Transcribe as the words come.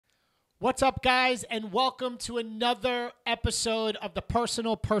What's up, guys, and welcome to another episode of the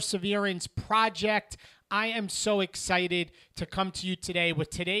Personal Perseverance Project. I am so excited to come to you today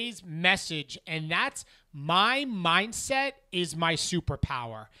with today's message, and that's my mindset is my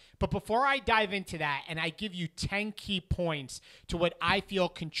superpower. But before I dive into that and I give you 10 key points to what I feel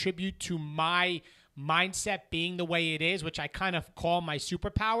contribute to my mindset being the way it is, which I kind of call my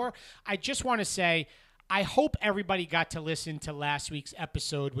superpower, I just want to say, I hope everybody got to listen to last week's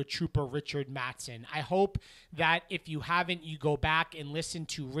episode with Trooper Richard Matson. I hope that if you haven't, you go back and listen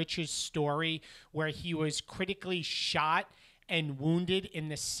to Rich's story where he was critically shot and wounded in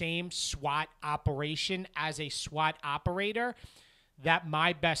the same SWAT operation as a SWAT operator that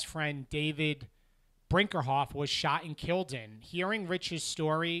my best friend David Brinkerhoff was shot and killed in. Hearing Rich's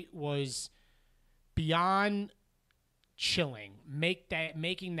story was beyond chilling,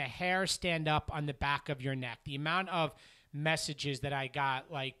 making the hair stand up on the back of your neck. The amount of messages that I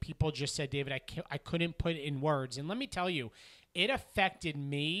got, like people just said, David, I couldn't put it in words. And let me tell you, it affected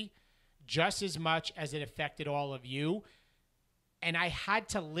me just as much as it affected all of you. And I had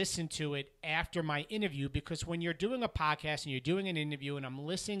to listen to it after my interview, because when you're doing a podcast and you're doing an interview and I'm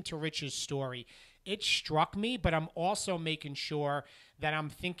listening to Rich's story, it struck me, but I'm also making sure that I'm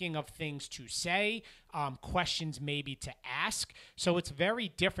thinking of things to say, questions maybe to ask. So it's very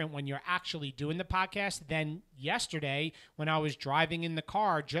different when you're actually doing the podcast than yesterday when I was driving in the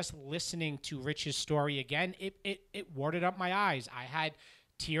car, just listening to Rich's story again. It watered up my eyes. I had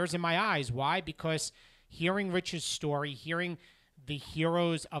tears in my eyes. Why? Because hearing Rich's story, hearing the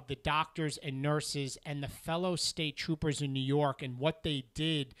heroes of the doctors and nurses and the fellow state troopers in New York and what they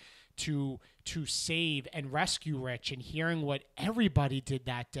did to save and rescue Rich, and hearing what everybody did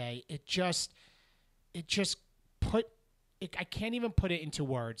that day, it just put it, I can't even put it into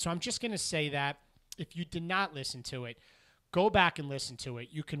words. So I'm just going to say that if you did not listen to it, go back and listen to it.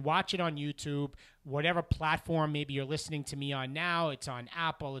 You can watch it on YouTube, whatever platform maybe you're listening to me on now. It's on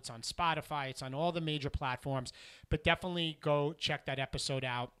Apple, it's on Spotify, it's on all the major platforms, but definitely go check that episode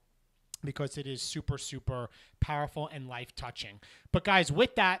out, because it is super, super powerful and life-touching. But guys,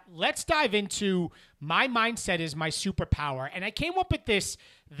 with that, let's dive into my mindset is my superpower. And I came up with this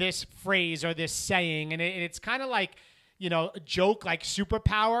phrase or this saying, and it's kind of like, a joke like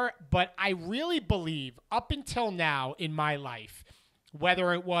superpower, but I really believe up until now in my life,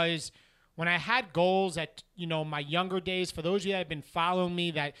 whether it was when I had goals at, my younger days, for those of you that have been following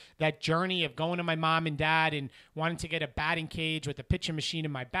me, that journey of going to my mom and dad and wanting to get a batting cage with a pitching machine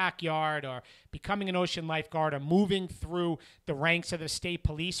in my backyard, or becoming an ocean lifeguard, or moving through the ranks of the state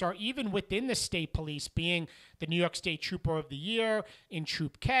police, or even within the state police, being the New York State Trooper of the Year in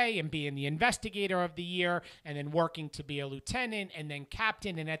Troop K and being the Investigator of the Year, and then working to be a lieutenant and then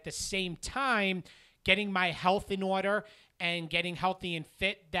captain, and at the same time getting my health in order and getting healthy and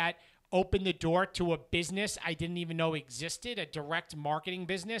fit, that opened the door to a business I didn't even know existed, a direct marketing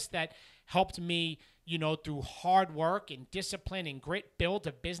business that helped me, through hard work and discipline and grit, build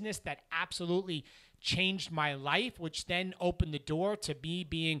a business that absolutely changed my life, which then opened the door to me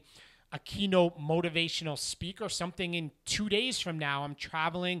being a keynote motivational speaker. Something in 2 days from now, I'm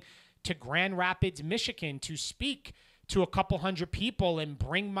traveling to Grand Rapids, Michigan to speak to a couple hundred people and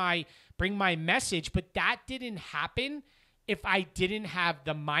bring my message. But that didn't happen if I didn't have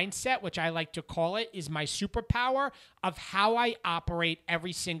the mindset, which I like to call it, is my superpower, of how I operate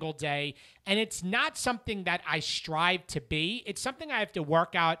every single day. And it's not something that I strive to be. It's something I have to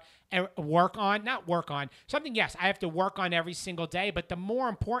something, yes, I have to work on every single day. But the more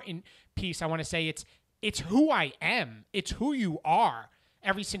important piece, I want to say, it's who I am. It's who you are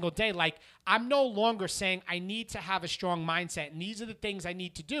every single day. Like, I'm no longer saying I need to have a strong mindset and these are the things I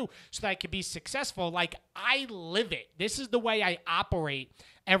need to do so that I can be successful. Like, I live it. This is the way I operate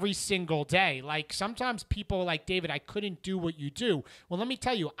every single day. Like, sometimes people are like, David, I couldn't do what you do. Well, let me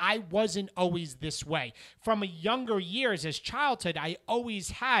tell you, I wasn't always this way. From a younger years as childhood, I always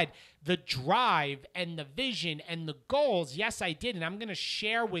had the drive and the vision and the goals. Yes, I did. And I'm going to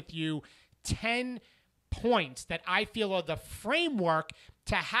share with you 10 points that I feel are the framework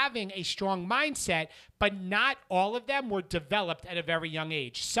to having a strong mindset, but not all of them were developed at a very young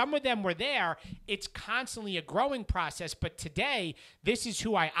age. Some of them were there. It's constantly a growing process, but today, this is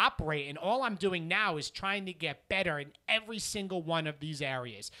who I operate, and all I'm doing now is trying to get better in every single one of these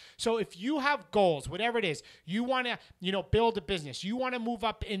areas. So if you have goals, whatever it is, you want to, build a business, you want to move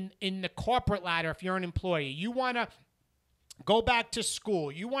up in the corporate ladder if you're an employee, you want to go back to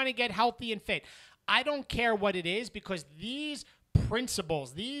school, you want to get healthy and fit, I don't care what it is, because these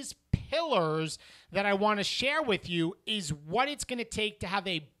principles, these pillars that I want to share with you is what it's going to take to have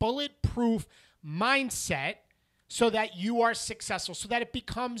a bulletproof mindset so that you are successful, so that it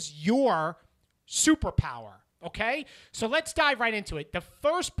becomes your superpower. Okay? So let's dive right into it. The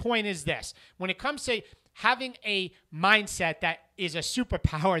first point is this. When it comes to having a mindset that is a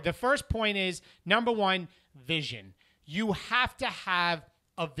superpower, the first point is, number one, vision. You have to have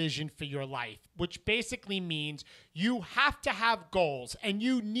a vision for your life, which basically means you have to have goals and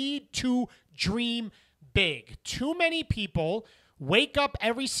you need to dream big. Too many people wake up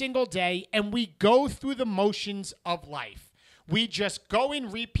every single day and we go through the motions of life. We just go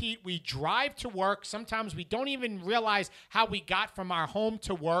and repeat. We drive to work. Sometimes we don't even realize how we got from our home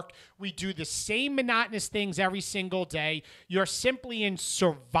to work. We do the same monotonous things every single day. You're simply in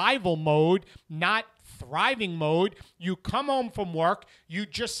survival mode, not thriving mode. You come home from work, you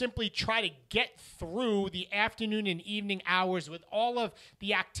just simply try to get through the afternoon and evening hours with all of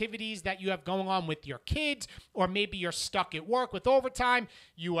the activities that you have going on with your kids, or maybe you're stuck at work with overtime.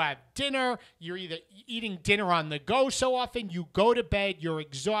 You have dinner, you're either eating dinner on the go so often, you go to bed, you're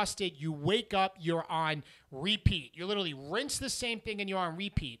exhausted, you wake up, you're on repeat. You literally rinse the same thing and you're on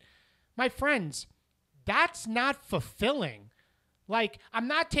repeat. My friends, that's not fulfilling. Like, I'm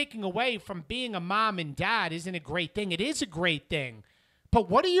not taking away from being a mom and dad isn't a great thing. It is a great thing. But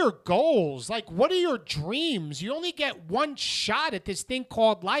what are your goals? Like, what are your dreams? You only get one shot at this thing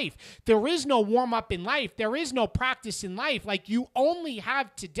called life. There is no warm-up in life. There is no practice in life. Like, you only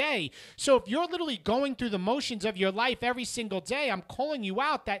have today. So if you're literally going through the motions of your life every single day, I'm calling you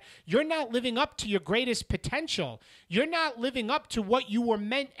out that you're not living up to your greatest potential. You're not living up to what you were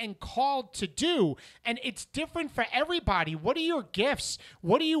meant and called to do. And it's different for everybody. What are your gifts?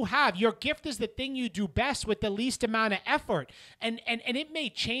 What do you have? Your gift is the thing you do best with the least amount of effort. And it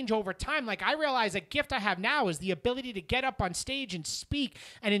may change over time. Like, I realize a gift I have now is the ability to get up on stage and speak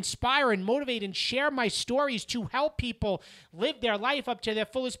and inspire and motivate and share my stories to help people live their life up to their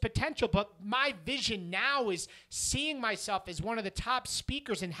fullest potential. But my vision now is seeing myself as one of the top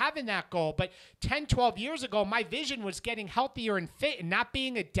speakers and having that goal. But 10, 12 years ago, my vision was getting healthier and fit and not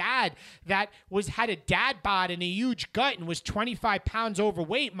being a dad that had a dad bod and a huge gut and was 25 pounds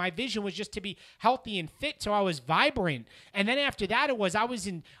overweight. My vision was just to be healthy and fit, so I was vibrant. And then after that, I was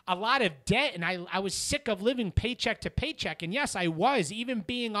in a lot of debt, and I was sick of living paycheck to paycheck. And yes, I was, even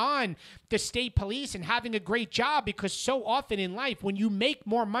being on the state police and having a great job, because so often in life, when you make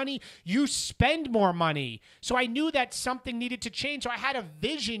more money, you spend more money. So I knew that something needed to change. So I had a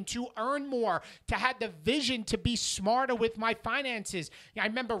vision to earn more, to have the vision to be smarter with my finances. I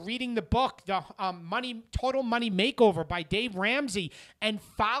remember reading the book, the Total Money Makeover by Dave Ramsey, and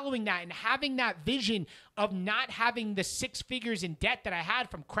following that and having that vision of not having the six figures in debt that I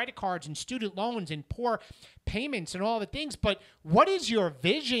had from credit cards and student loans and poor payments and all the things. But what is your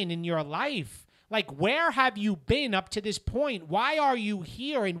vision in your life? Like, where have you been up to this point? Why are you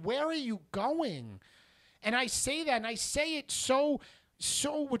here, and where are you going? And I say that, and I say it so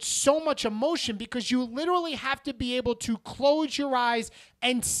with so much emotion, because you literally have to be able to close your eyes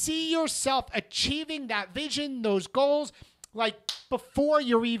and see yourself achieving that vision, those goals, like before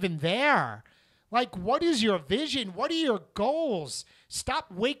you're even there. Like, what is your vision? What are your goals? Stop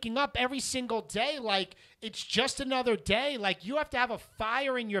waking up every single day like it's just another day. Like, you have to have a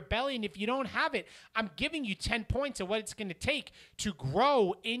fire in your belly, and if you don't have it, I'm giving you 10 points of what it's going to take to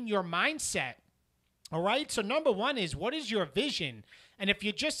grow in your mindset. All right? So number one is, what is your vision? And if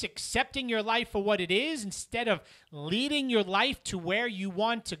you're just accepting your life for what it is instead of leading your life to where you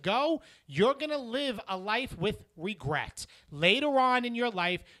want to go, you're going to live a life with regret. Later on in your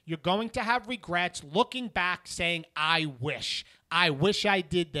life, you're going to have regrets, looking back saying, I wish I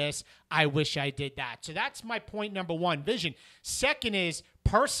did this. I wish I did that. So that's my point number one, vision. Second is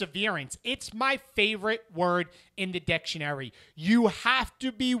perseverance. It's my favorite word in the dictionary. You have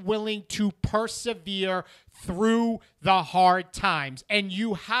to be willing to persevere through the hard times. And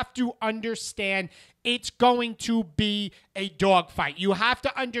you have to understand it's going to be a dogfight. You have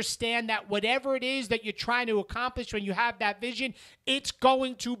to understand that whatever it is that you're trying to accomplish when you have that vision, it's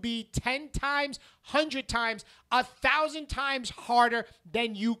going to be 10 times, 100 times, 1,000 times harder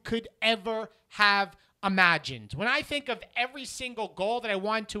than you could ever have imagined. When I think of every single goal that I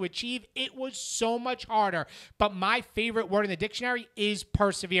wanted to achieve, it was so much harder. But my favorite word in the dictionary is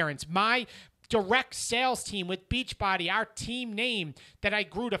perseverance. My direct sales team with Beachbody, our team name that I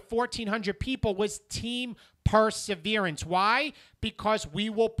grew to 1,400 people, was Team Perseverance. Why? Because we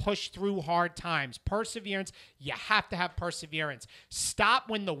will push through hard times. Perseverance, you have to have perseverance. Stop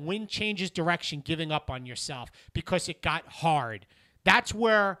when the wind changes direction, giving up on yourself because it got hard. That's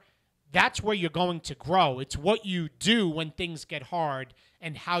where you're going to grow. It's what you do when things get hard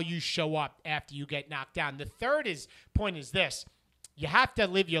and how you show up after you get knocked down. The third point is this. You have to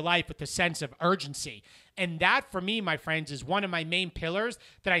live your life with a sense of urgency. And that, for me, my friends, is one of my main pillars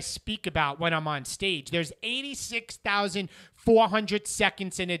that I speak about when I'm on stage. There's 86,400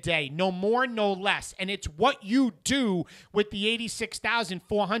 seconds in a day, no more, no less. And it's what you do with the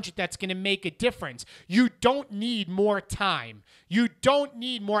 86,400 that's going to make a difference. You don't need more time. You don't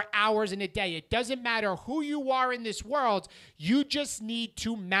need more hours in a day. It doesn't matter who you are in this world. You just need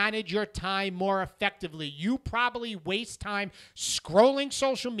to manage your time more effectively. You probably waste time scrolling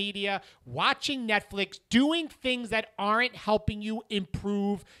social media, watching Netflix, doing things that aren't helping you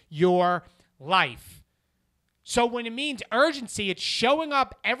improve your life. So when it means urgency, it's showing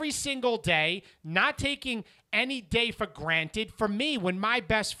up every single day, not taking any day for granted. For me, when my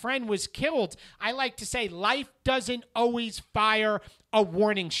best friend was killed, I like to say life doesn't always fire a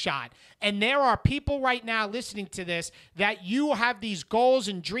warning shot. And there are people right now listening to this that you have these goals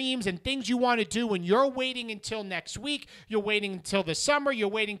and dreams and things you want to do, and you're waiting until next week. You're waiting until the summer. You're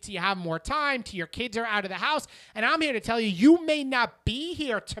waiting till you have more time, till your kids are out of the house. And I'm here to tell you, you may not be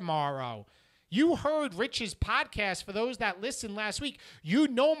here tomorrow. You heard Rich's podcast. For those that listened last week, you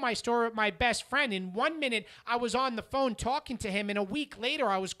know my story with my best friend. In 1 minute, I was on the phone talking to him, and a week later,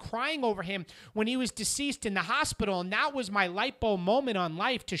 I was crying over him when he was deceased in the hospital. And that was my light bulb moment on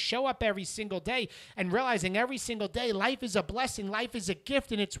life, to show up every single day and realizing every single day life is a blessing, life is a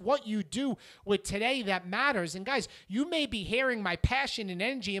gift, and it's what you do with today that matters. And guys, you may be hearing my passion and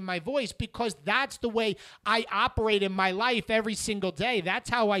energy in my voice because that's the way I operate in my life every single day. That's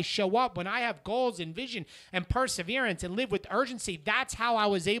how I show up when I have goals and vision and perseverance and live with urgency. That's how I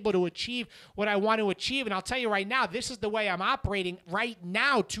was able to achieve what I want to achieve. And I'll tell you right now, this is the way I'm operating right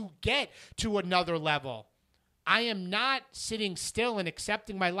now to get to another level. I am not sitting still and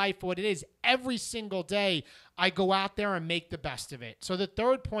accepting my life for what it is. Every single day, I go out there and make the best of it. So the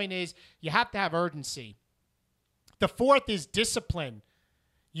third point is you have to have urgency. The fourth is discipline.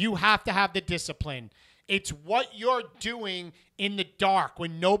 You have to have the discipline. It's what you're doing in the dark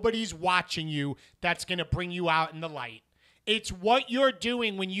when nobody's watching you that's going to bring you out in the light. It's what you're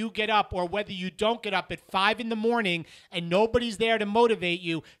doing when you get up, or whether you don't get up at 5 in the morning and nobody's there to motivate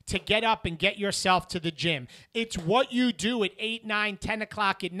you to get up and get yourself to the gym. It's what you do at 8, 9, 10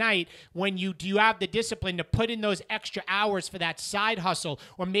 o'clock at night when you have the discipline to put in those extra hours for that side hustle,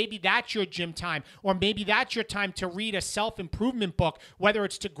 or maybe that's your gym time, or maybe that's your time to read a self-improvement book, whether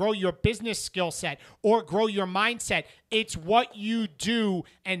it's to grow your business skill set or grow your mindset. It's what you do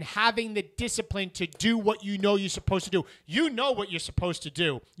and having the discipline to do what you know you're supposed to do. You know what you're supposed to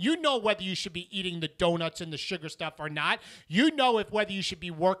do. You know whether you should be eating the donuts and the sugar stuff or not. You know whether you should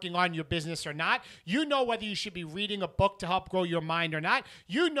be working on your business or not. You know whether you should be reading a book to help grow your mind or not.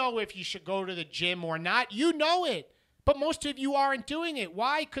 You know if you should go to the gym or not. You know it. But most of you aren't doing it.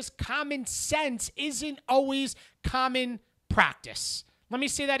 Why? Because common sense isn't always common practice. Let me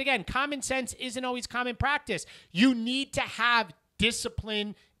say that again. Common sense isn't always common practice. You need to have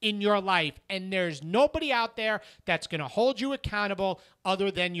discipline in your life, and there's nobody out there that's going to hold you accountable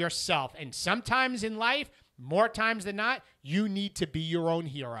other than yourself. And sometimes in life, more times than not, you need to be your own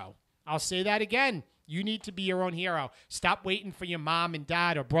hero. I'll say that again. You need to be your own hero. Stop waiting for your mom and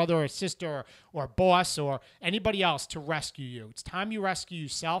dad or brother or sister or boss or anybody else to rescue you. It's time you rescue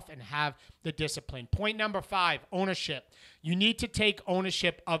yourself and have the discipline. Point number 5, ownership. You need to take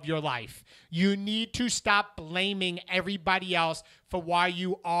ownership of your life. You need to stop blaming everybody else for why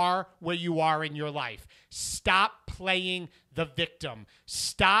you are where you are in your life. Stop playing the victim.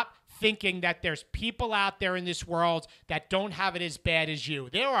 Stop thinking that there's people out there in this world that don't have it as bad as you.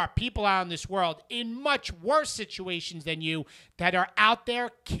 There are people out in this world in much worse situations than you that are out there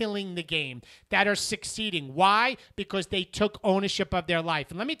killing the game, that are succeeding. Why? Because they took ownership of their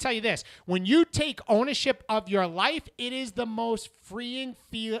life. And let me tell you this, when you take ownership of your life, it is the most freeing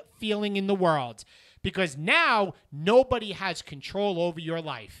feeling in the world, because now nobody has control over your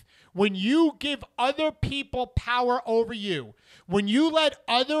life. When you give other people power over you, when you let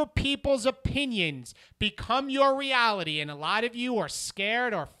other people's opinions become your reality, and a lot of you are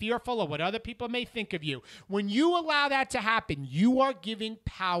scared or fearful of what other people may think of you, when you allow that to happen, you are giving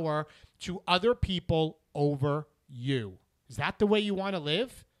power to other people over you. Is that the way you want to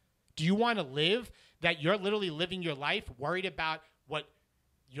live? Do you want to live that you're literally living your life worried about what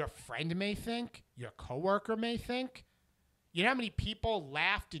your friend may think, your coworker may think? You know how many people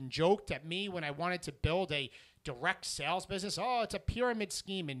laughed and joked at me when I wanted to build a direct sales business? Oh, it's a pyramid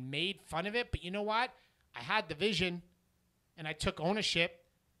scheme, and made fun of it. But you know what? I had the vision, and I took ownership,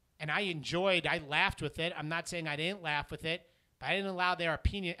 and I laughed with it. I'm not saying I didn't laugh with it, but I didn't allow their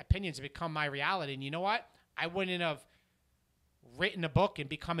opinions to become my reality. And you know what? I wouldn't have written a book and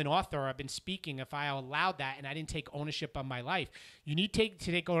become an author, or I've been speaking, if I allowed that and I didn't take ownership of my life. You need to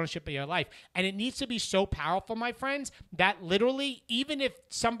take ownership of your life. And it needs to be so powerful, my friends, that literally, even if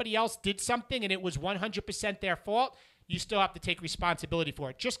somebody else did something and it was 100% their fault, you still have to take responsibility for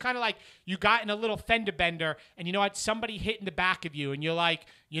it. Just kind of like you got in a little fender bender and you know what, somebody hit in the back of you and you're like,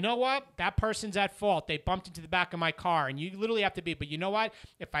 you know what, that person's at fault. They bumped into the back of my car, and you literally have to be, but you know what,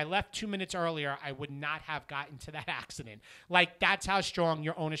 if I left 2 minutes earlier, I would not have gotten to that accident. Like, that's how strong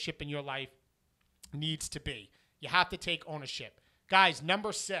your ownership in your life needs to be. You have to take ownership. Guys,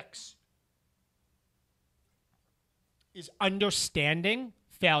 number 6 is understanding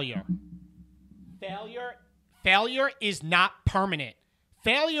failure. Failure is not permanent.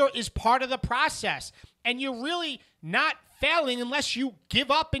 Failure is part of the process. And you're really not failing unless you give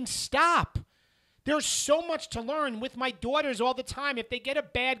up and stop. There's so much to learn with my daughters all the time. If they get a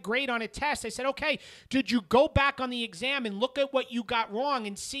bad grade on a test, I said, okay, did you go back on the exam and look at what you got wrong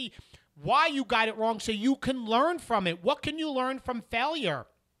and see why you got it wrong so you can learn from it? What can you learn from failure?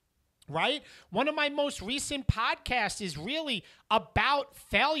 Right? One of my most recent podcasts is really about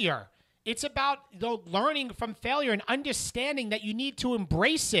failure. It's about learning from failure and understanding that you need to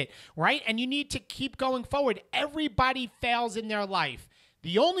embrace it, right? And you need to keep going forward. Everybody fails in their life.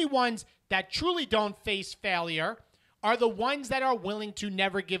 The only ones that truly don't face failure are the ones that are willing to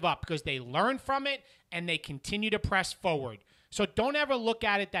never give up because they learn from it and they continue to press forward. So don't ever look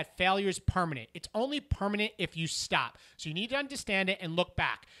at it that failure is permanent. It's only permanent if you stop. So you need to understand it and look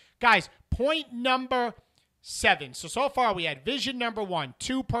back. Guys, point number 7. So far we had vision number 1,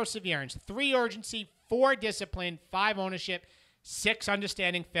 2, perseverance, 3, urgency, 4, discipline, 5, ownership, 6,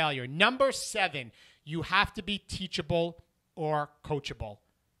 understanding failure. Number 7, you have to be teachable or coachable.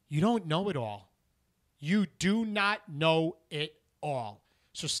 You don't know it all. You do not know it all.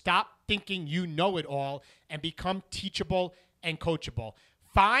 So stop thinking you know it all and become teachable and coachable.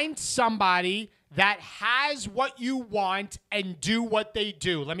 Find somebody that has what you want and do what they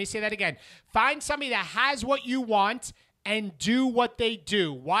do. Let me say that again. Find somebody that has what you want and do what they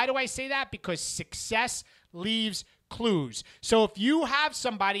do. Why do I say that? Because success leaves clues. So if you have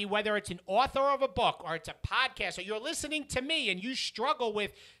somebody, whether it's an author of a book or it's a podcast or you're listening to me and you struggle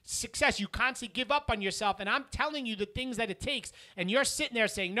with success, you constantly give up on yourself, and I'm telling you the things that it takes, and you're sitting there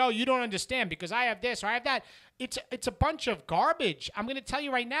saying, no, you don't understand because I have this or I have that. It's a bunch of garbage. I'm going to tell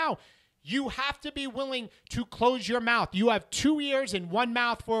you right now, you have to be willing to close your mouth. You have 2 ears and 1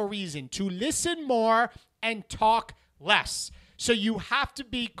 mouth for a reason, to listen more and talk less. So you have to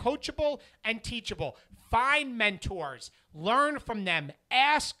be coachable and teachable. Find mentors, learn from them,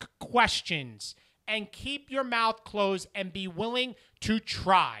 ask questions, and keep your mouth closed and be willing to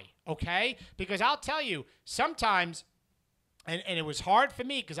try, okay? Because I'll tell you, sometimes, and it was hard for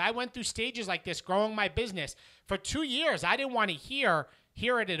me because I went through stages like this growing my business. For 2 years, I didn't want to hear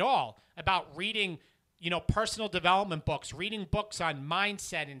it at all about reading, personal development books, reading books on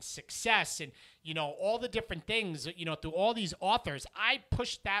mindset and success and, all the different things, through all these authors. I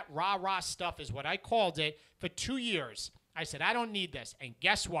pushed that rah-rah stuff is what I called it for 2 years. I said, I don't need this. And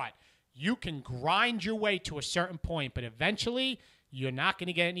guess what? You can grind your way to a certain point, but eventually you're not going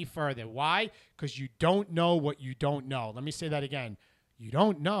to get any further. Why? Because you don't know what you don't know. Let me say that again. You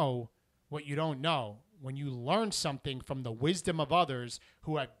don't know what you don't know. When you learn something from the wisdom of others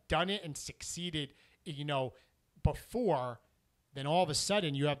who have done it and succeeded, before, then all of a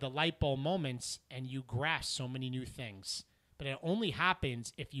sudden you have the light bulb moments and you grasp so many new things. But it only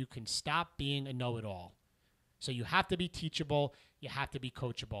happens if you can stop being a know-it-all. So you have to be teachable. You have to be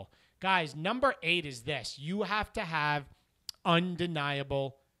coachable. Guys, number 8 is this. You have to have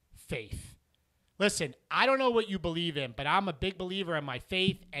undeniable faith. Listen, I don't know what you believe in, but I'm a big believer in my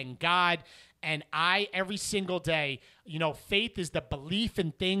faith and God. And every single day, faith is the belief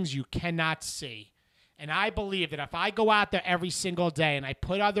in things you cannot see. And I believe that if I go out there every single day and I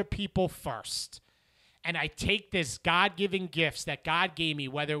put other people first, and I take this God-given gifts that God gave me,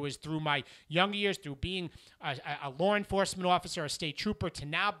 whether it was through my younger years, through being a law enforcement officer, a state trooper, to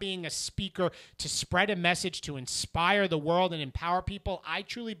now being a speaker, to spread a message, to inspire the world and empower people, I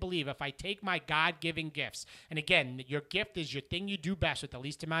truly believe if I take my God-given gifts, and again, your gift is your thing you do best with the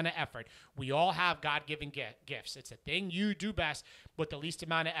least amount of effort. We all have God-given gifts. It's a thing you do best with the least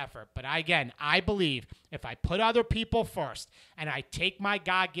amount of effort. But I believe if I put other people first and I take my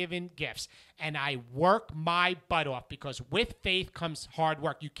God-given gifts and I work my butt off, because with faith comes hard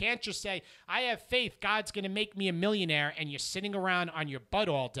work. You can't just say, I have faith, God's going to make me a millionaire, and you're sitting around on your butt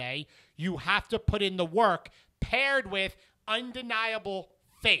all day. You have to put in the work paired with undeniable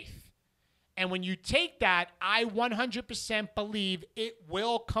faith. And when you take that, I 100% believe it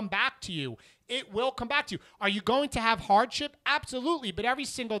will come back to you. It will come back to you. Are you going to have hardship? Absolutely. But every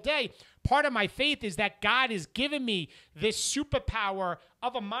single day, part of my faith is that God has given me this superpower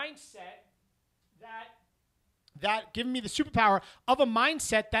of a mindset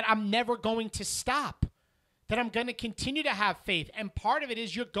that I'm never going to stop, that I'm going to continue to have faith. And part of it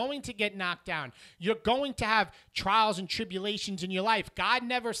is you're going to get knocked down. You're going to have trials and tribulations in your life. God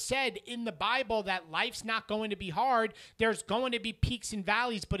never said in the Bible that life's not going to be hard. There's going to be peaks and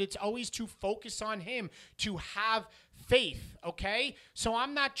valleys, but it's always to focus on him, to have faith, okay? So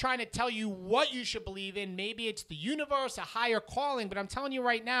I'm not trying to tell you what you should believe in. Maybe it's the universe, a higher calling, but I'm telling you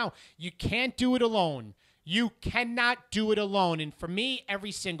right now, you can't do it alone. You cannot do it alone. And for me,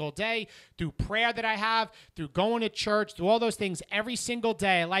 every single day, through prayer that I have, through going to church, through all those things, every single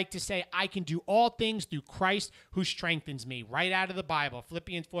day, I like to say, I can do all things through Christ who strengthens me. Right out of the Bible,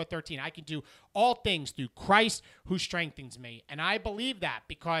 Philippians 4:13. I can do all things through Christ who strengthens me. And I believe that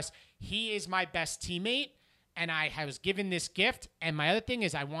because he is my best teammate. And I was given this gift. And my other thing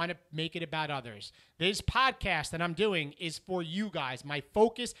is I want to make it about others. This podcast that I'm doing is for you guys. My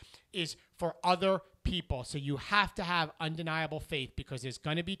focus is for other people. So you have to have undeniable faith, because there's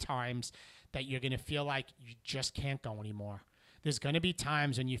going to be times that you're going to feel like you just can't go anymore. There's going to be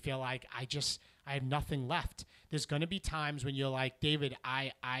times when you feel like I have nothing left. There's going to be times when you're like, David,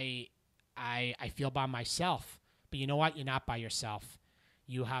 I feel by myself. But you know what? You're not by yourself.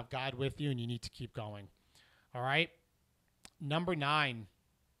 You have God with you, and you need to keep going. All right. Number 9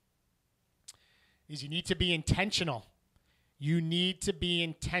 is you need to be intentional. You need to be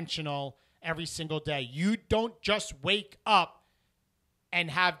intentional every single day. You don't just wake up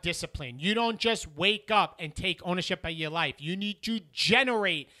and have discipline. You don't just wake up and take ownership of your life. You need to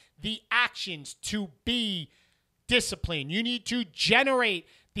generate the actions to be disciplined. You need to generate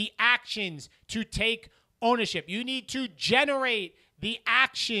the actions to take ownership. You need to generate the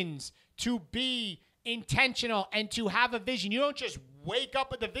actions to be intentional and to have a vision. You don't just wake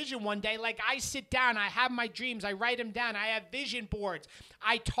up with a vision one day. Like, I sit down, I have my dreams, I write them down, I have vision boards,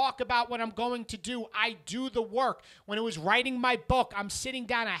 I talk about what I'm going to do, I do the work. When it was writing my book, I'm sitting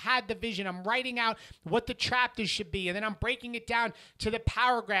down, I had the vision, I'm writing out what the chapters should be, and then I'm breaking it down to the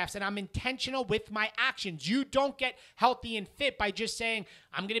paragraphs, and I'm intentional with my actions. You don't get healthy and fit by just saying,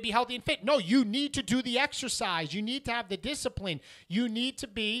 I'm going to be healthy and fit. No, you need to do the exercise. You need to have the discipline. You need to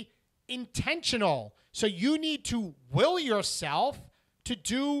be intentional. So you need to will yourself to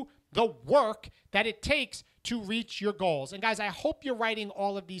do the work that it takes to reach your goals. And guys, I hope you're writing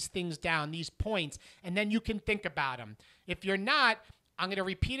all of these things down, these points, and then you can think about them. If you're not, I'm going to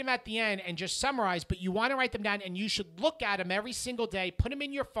repeat them at the end and just summarize, but you want to write them down, and you should look at them every single day, put them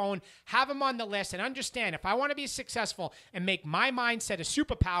in your phone, have them on the list, and understand, if I want to be successful and make my mindset a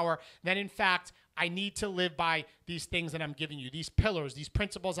superpower, then in fact, I need to live by these things that I'm giving you, these pillars, these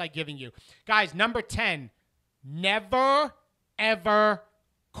principles I'm giving you. Guys, number 10, never, ever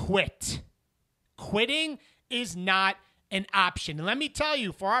quit. Quitting is not an option. And let me tell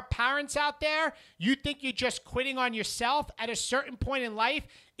you, for our parents out there, you think you're just quitting on yourself. At a certain point in life,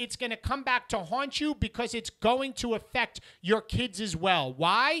 it's going to come back to haunt you, because it's going to affect your kids as well.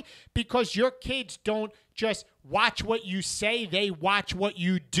 Why? Because your kids don't just watch what you say, they watch what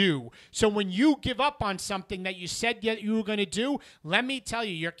you do. So when you give up on something that you said that you were going to do, let me tell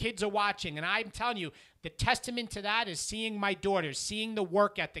you, your kids are watching. And I'm telling you, the testament to that is seeing my daughters, seeing the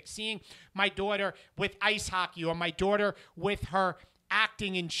work ethic, seeing my daughter with ice hockey, or my daughter with her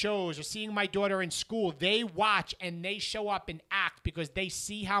acting in shows, or seeing my daughter in school. They watch and they show up and act because they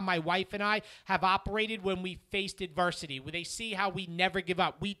see how my wife and I have operated when we faced adversity. They see how we never give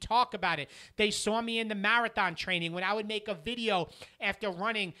up. We talk about it. They saw me in the marathon training when I would make a video after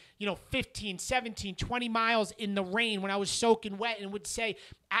running, 15, 17, 20 miles in the rain when I was soaking wet, and would say,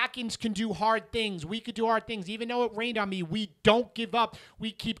 Atkins can do hard things. We could do hard things. Even though it rained on me, we don't give up.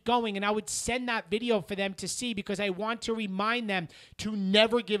 We keep going. And I would send that video for them to see, because I want to remind them to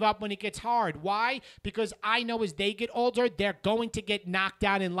never give up when it gets hard. Why? Because I know as they get older, they're going to get knocked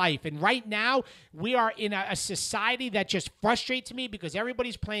down in life. And right now, we are in a society that just frustrates me, because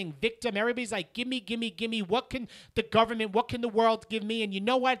everybody's playing victim. Everybody's like, give me, give me, give me. What can the government, what can the world give me? And you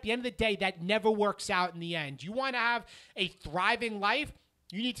know what? At the end of the day, that never works out in the end. You want to have a thriving life?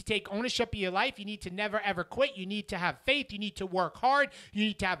 You need to take ownership of your life. You need to never, ever quit. You need to have faith. You need to work hard. You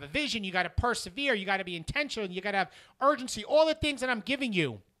need to have a vision. You got to persevere. You got to be intentional. You got to have urgency. All the things that I'm giving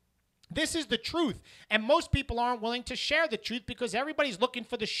you. This is the truth. And most people aren't willing to share the truth, because everybody's looking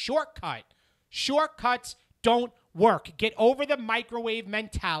for the shortcut. Shortcuts don't work. Get over the microwave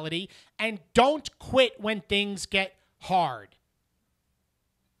mentality and don't quit when things get hard.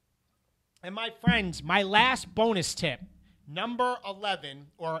 And my friends, my last bonus tip, number 11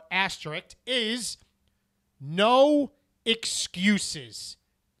 or asterisk, is no excuses.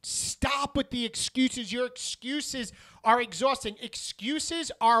 Stop with the excuses. Your excuses are exhausting.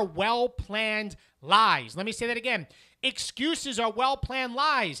 Excuses are well-planned lies. Let me say that again. Excuses are well-planned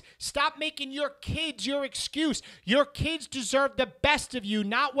lies. Stop making your kids your excuse. Your kids deserve the best of you,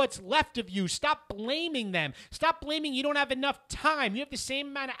 not what's left of you. Stop blaming them. Stop blaming you don't have enough time. You have the same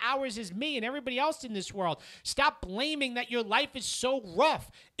amount of hours as me and everybody else in this world. Stop blaming that your life is so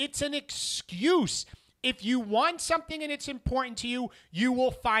rough. It's an excuse. If you want something and it's important to you, you will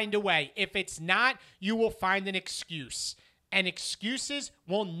find a way. If it's not, you will find an excuse. And excuses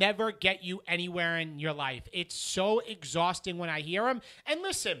will never get you anywhere in your life. It's so exhausting when I hear them. And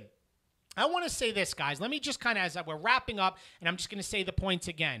listen, I want to say this, guys. Let me just kind of, as we're wrapping up, and I'm just going to say the points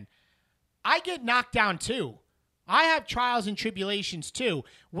again. I get knocked down too. I have trials and tribulations too.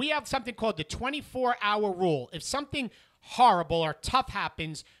 We have something called the 24-hour rule. If something horrible or tough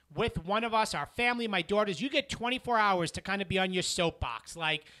happens with one of us, our family, my daughters, you get 24 hours to kind of be on your soapbox.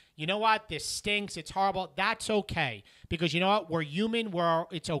 Like, you know what? This stinks. It's horrible. That's okay. Because you know what? We're human.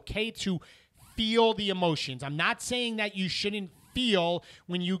 It's okay to feel the emotions. I'm not saying that you shouldn't feel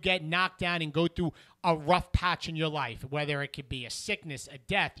when you get knocked down and go through a rough patch in your life, whether it could be a sickness, a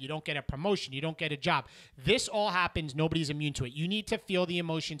death, you don't get a promotion, you don't get a job. This all happens. Nobody's immune to it. You need to feel the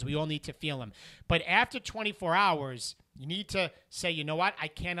emotions. We all need to feel them. But after 24 hours, you need to say, you know what? I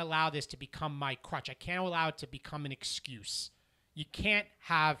can't allow this to become my crutch. I can't allow it to become an excuse. You can't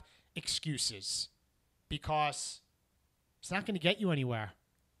have excuses because it's not going to get you anywhere.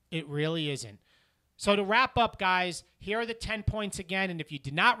 It really isn't. So to wrap up, guys, here are the 10 points again. And if you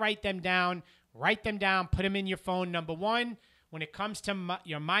did not write them down, put them in your phone. Number 1, when it comes to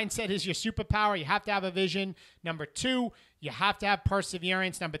your mindset is your superpower. You have to have a vision. Number 2, you have to have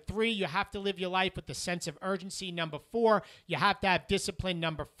perseverance. Number 3, you have to live your life with a sense of urgency. Number 4, you have to have discipline.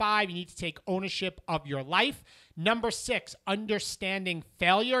 Number 5, you need to take ownership of your life. Number 6, understanding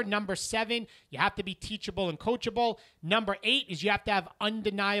failure. Number 7, you have to be teachable and coachable. Number 8 is you have to have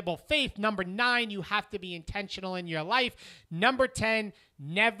undeniable faith. Number 9, you have to be intentional in your life. Number 10,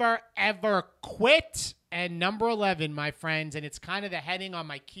 never ever quit. And number 11, my friends, and it's kind of the heading on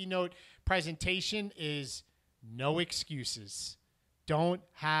my keynote presentation, is no excuses. Don't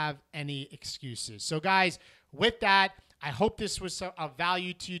have any excuses. So guys, with that, I hope this was of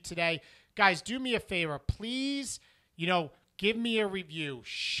value to you today. Guys, do me a favor. Please, give me a review.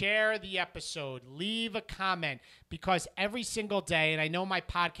 Share the episode. Leave a comment. Because every single day, and I know my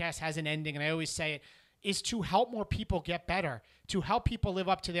podcast has an ending, and I always say it, is to help more people get better, to help people live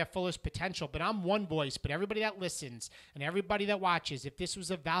up to their fullest potential. But I'm one voice, but everybody that listens and everybody that watches, if this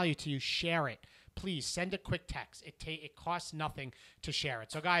was of value to you, share it. Please send a quick text. It costs nothing to share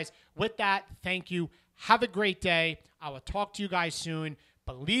it. So guys, with that, thank you. Have a great day. I will talk to you guys soon.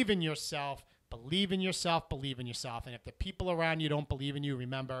 Believe in yourself. Believe in yourself. Believe in yourself. And if the people around you don't believe in you,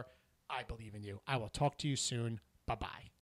 remember, I believe in you. I will talk to you soon. Bye-bye.